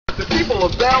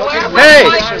Hey!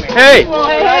 Hey!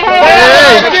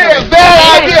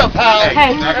 Bad idea, pal!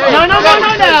 Hey,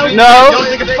 no. Don't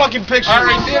take a fucking picture. I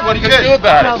already did. What are you gonna do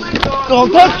about it?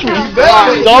 Don't touch me!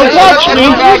 Don't touch me!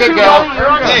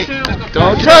 Hey,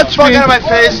 don't touch me! Out of my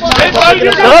face! Don't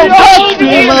touch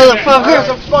me, motherfucker!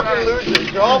 You're fucking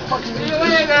losers. You're all fucking losers.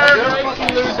 You're a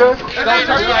fucking loser. Is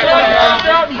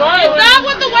that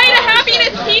what the way to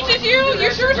happiness teaches you?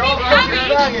 You sure seem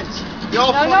happy. You're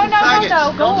all fucking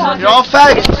faggots. Go on. You're all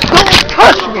faggots. Don't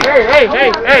touch me! Hey!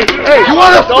 You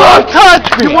wanna fuck? Touch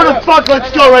me! You wanna fuck?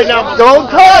 Let's go right now. Don't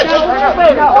touch!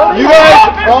 You guys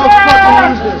are all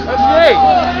fucking losers.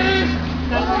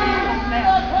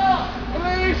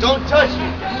 Don't touch me.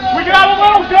 We got a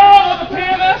little girl with a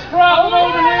PMS problem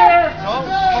over here.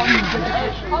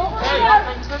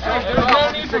 There's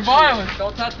no need for violence.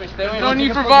 Don't touch me. There's no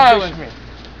need for violence.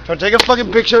 Don't take a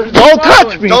fucking picture. Don't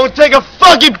touch me! Don't take a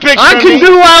fucking picture. I can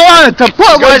do what I want! It's a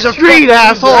public street,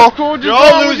 asshole! You're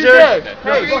all losers.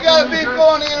 Hey, you got a beef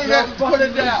on the internet, just put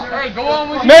it down. Hey, go on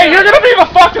with your day. Man, you're gonna be the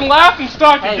fucking laughing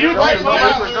stock if you Hey, go. hey,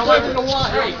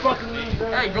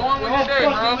 Hey, go on with your day,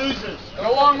 bro.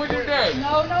 Go on with your day.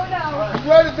 No.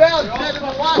 Write it down. Take it to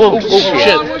watch. Oh,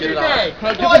 Go on with your day.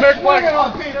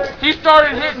 He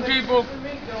started hitting people.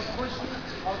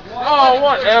 Oh,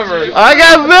 whatever. I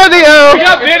got video! We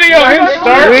got video. Him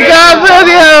start. We got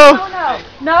video!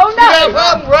 No.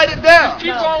 Write it down.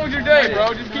 Keep on with your day,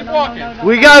 bro. Just keep walking.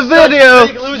 We got video!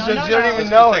 Losers, you don't even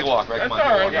know it. That's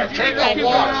alright. Keep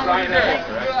on with your day.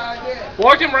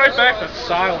 Walk him right back to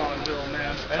Cilonville,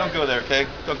 man. Hey, don't go there, okay?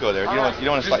 Don't go there. You don't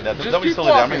want to fight that. Just Don't be keep silly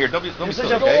down walking. here. Don't be silly.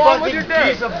 Such a Okay? Go on with your fucking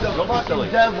day. piece of the Don't be silly.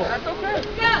 fucking devil. That's okay.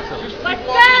 Let's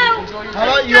go. How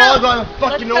about you all go on a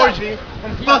fucking orgy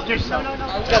and fuck yourself?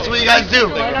 That's what you guys do.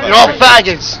 You're all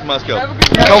faggots. Let's go.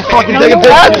 Don't fucking take a picture.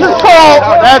 That's assault!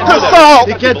 That's assault!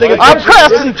 You can't take a I'm picture.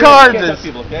 pressing charges!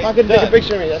 Fucking take a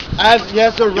picture of me. You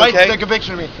have the right to take a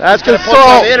picture of me. That's Post it on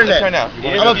assault! the internet. Right now.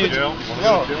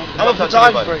 I'm a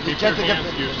photographer. You can't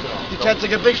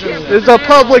take a picture of me. It's a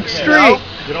public street!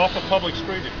 Get off a public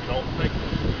street if you don't think,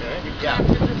 okay? Yeah.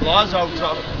 Laws are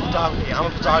photography. I'm a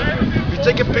photographer. If you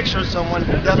take a picture of someone,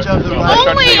 you have to have the right.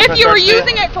 Only if you were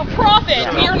using it for profit.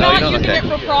 We are not using it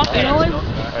for profit.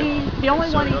 The only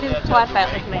one he did slap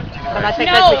at was me. But I think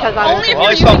No, that's because I was... only if Well, you're at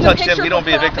least don't using the touch him. picture He don't for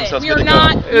be a victim, so profit. it's We good are to go.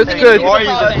 not It's using good. it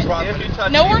for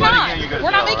profit. No, we're not. You go to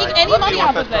We're not jail, making all right? any money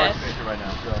off of this. Right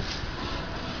now, so.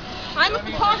 I'm a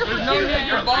photographer There's no too. need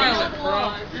for violence,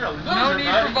 bro. No need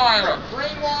for violence.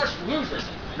 Brainwashed loser.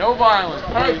 No violence.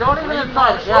 Hey, don't even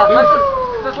insult.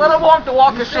 Yeah, just let him walk the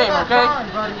walk of shame, okay?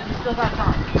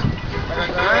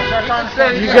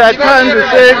 You got time to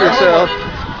save yourself.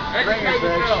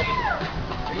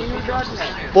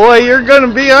 Boy, you're gonna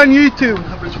be on YouTube.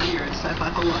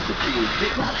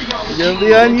 You're gonna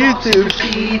be on YouTube.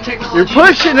 You're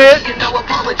pushing it.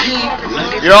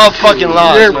 You're all fucking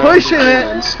lies. You're pushing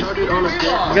it. You're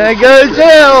gonna go to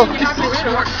jail.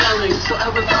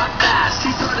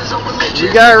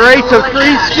 You got right to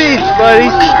free speech, buddy.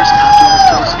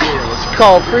 It's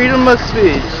called freedom of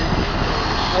speech.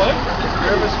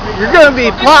 You're gonna be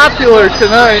popular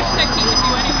tonight.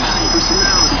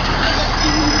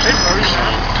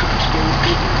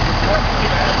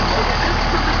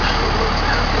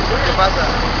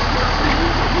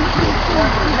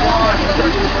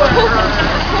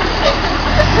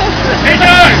 Hey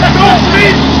guys, don't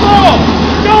feed the troll!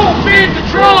 Don't feed the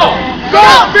troll!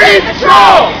 Don't feed the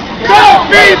troll! Don't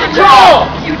feed the troll!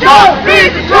 Don't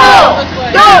feed the troll!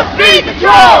 Don't feed the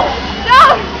troll!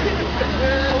 No!